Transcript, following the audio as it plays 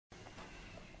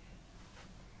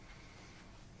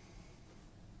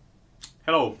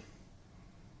Hello.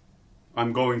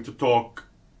 I'm going to talk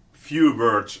few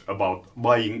words about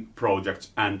buying projects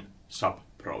and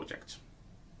sub-projects.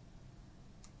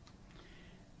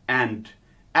 And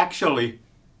actually,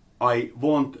 I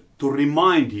want to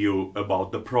remind you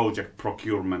about the project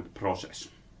procurement process.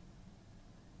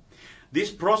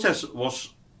 This process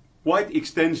was quite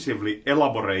extensively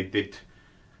elaborated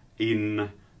in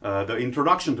the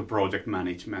Introduction to Project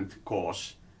Management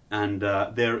course, and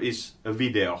there is a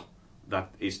video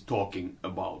that is talking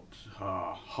about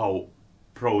how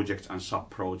projects and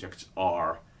sub-projects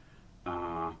are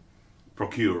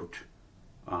procured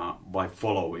by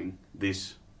following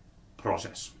this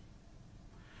process.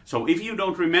 So if you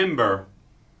don't remember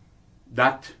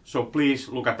that, so please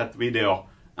look at that video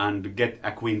and get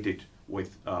acquainted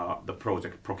with the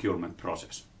project procurement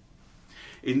process.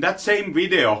 In that same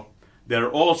video, there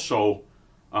also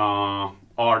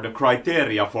are the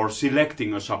criteria for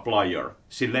selecting a supplier,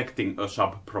 selecting a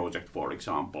sub-project, for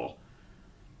example.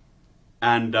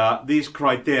 And these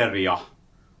criteria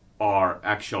are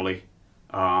actually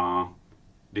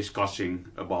discussing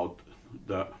about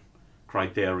the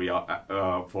criteria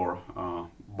for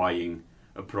buying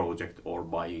a project or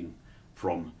buying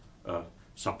from a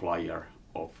supplier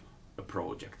of a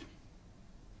project.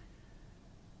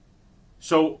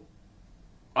 So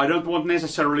I don't want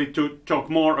necessarily to talk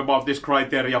more about this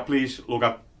criteria. Please look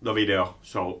at the video,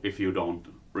 so if you don't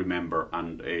remember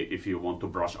and if you want to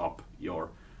brush up your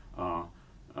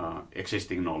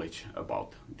existing knowledge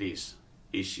about these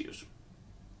issues.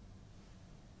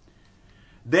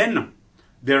 Then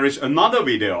there is another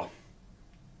video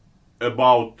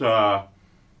about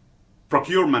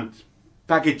procurement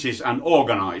packages and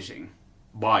organizing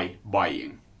by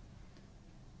buying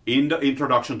in the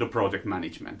Introduction to Project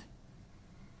Management.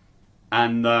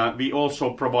 And we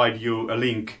also provide you a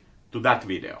link to that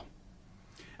video.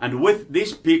 And with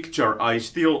this picture, I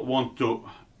still want to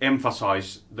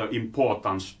emphasize the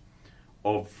importance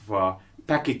of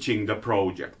packaging the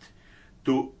project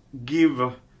to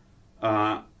give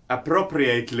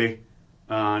appropriately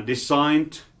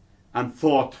designed and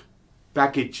thought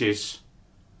packages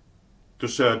to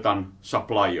certain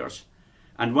suppliers.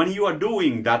 And when you are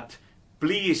doing that,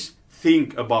 please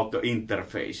think about the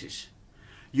interfaces.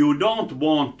 You don't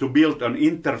want to build an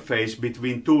interface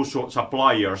between two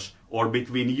suppliers or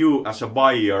between you as a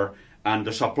buyer and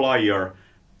the supplier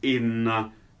in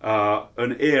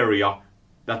an area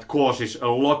that causes a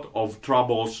lot of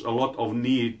troubles, a lot of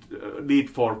need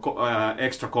for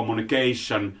extra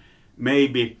communication,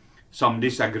 maybe some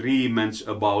disagreements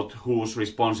about whose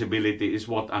responsibility is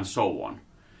what and so on.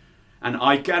 And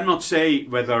I cannot say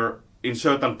whether in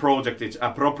certain projects it's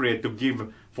appropriate to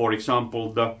give, for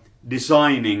example, the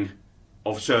designing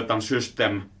of certain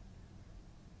system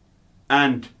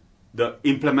and the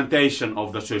implementation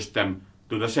of the system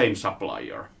to the same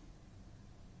supplier.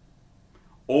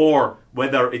 Or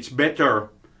whether it's better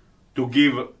to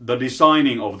give the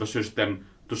designing of the system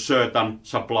to certain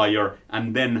supplier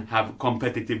and then have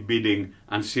competitive bidding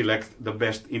and select the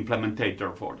best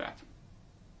implementator for that.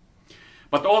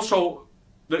 But also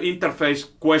the interface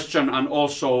question and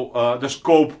also the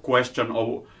scope question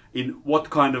of in what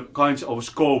kinds of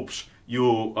scopes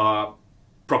you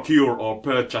procure or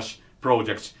purchase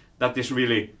projects, that is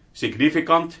really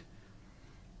significant.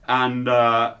 And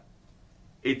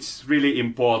it's really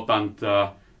important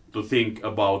to think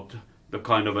about the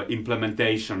kind of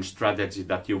implementation strategy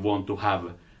that you want to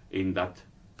have in that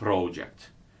project.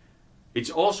 It's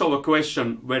also a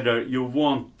question whether you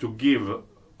want to give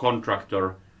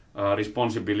contractor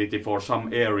responsibility for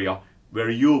some area where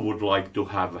you would like to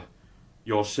have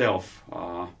yourself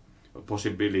a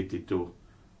possibility to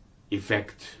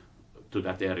effect to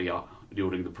that area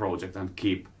during the project and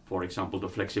keep, for example, the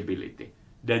flexibility.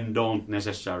 Then don't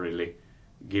necessarily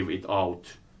give it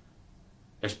out,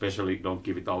 especially don't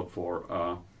give it out for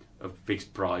a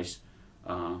fixed price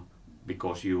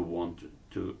because you want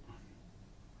to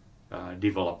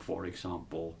develop, for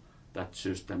example, that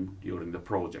system during the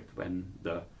project when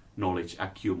the knowledge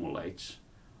accumulates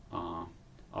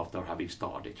after having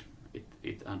started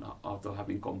it and after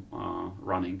having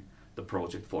running the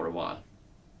project for a while.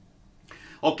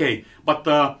 Okay, but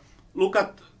look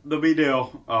at the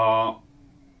video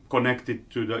connected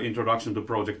to the Introduction to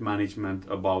Project Management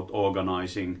about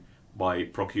organizing by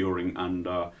procuring and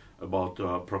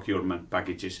about procurement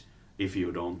packages if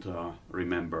you don't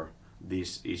remember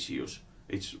these issues.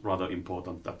 It's rather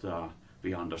important that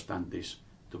we understand this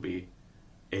to be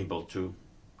able to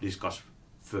discuss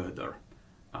further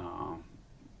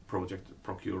project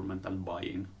procurement and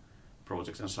buying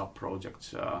projects and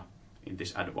sub-projects in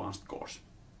this advanced course.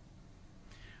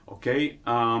 Okay,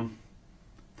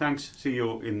 Thanks. See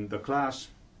you in the class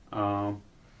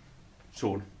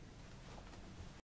soon.